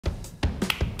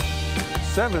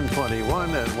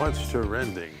7:21 and what's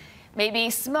trending? Maybe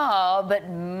small, but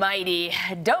mighty.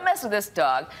 Don't mess with this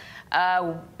dog.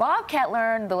 Bobcat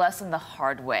learned the lesson the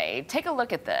hard way. Take a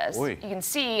look at this. Oy. You can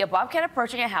see a bobcat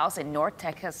approaching a house in North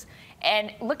Texas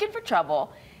and looking for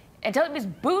trouble. Until it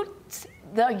just boots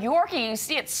the Yorkie, you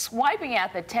see it swiping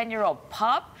at the 10-year-old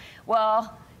pup.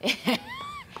 Well,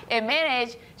 it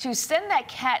managed to send that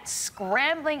cat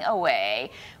scrambling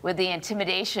away with the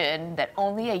intimidation that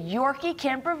only a Yorkie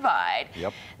can provide.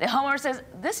 Yep. The homeowner says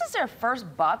this is their first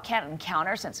bobcat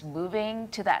encounter since moving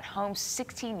to that home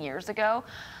 16 years ago.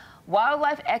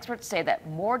 Wildlife experts say that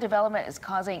more development is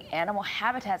causing animal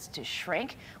habitats to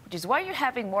shrink, which is why you're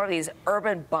having more of these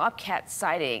urban bobcat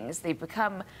sightings. They've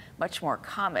become much more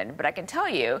common. But I can tell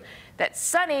you that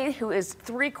Sunny, who is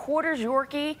 3/4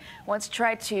 Yorkie, once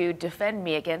tried to defend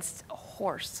me against a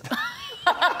horse.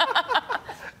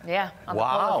 Yeah, on the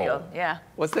polo field. Yeah.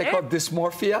 What's that called?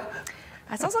 Dysmorphia?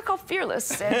 It's also called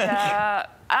fearless. And,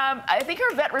 I think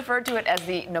her vet referred to it as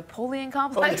the Napoleon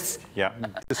complex. Yeah.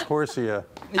 Dyshorsia.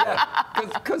 Yeah,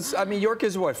 because, I mean, York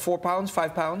is what, 4 pounds,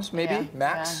 5 pounds, maybe,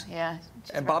 max? Yeah.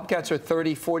 And bobcats are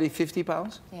 30, 40, 50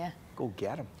 pounds? Yeah. Go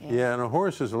get them. Yeah, and a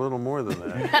horse is a little more than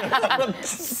that.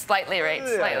 Slightly, right?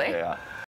 Slightly. Yeah.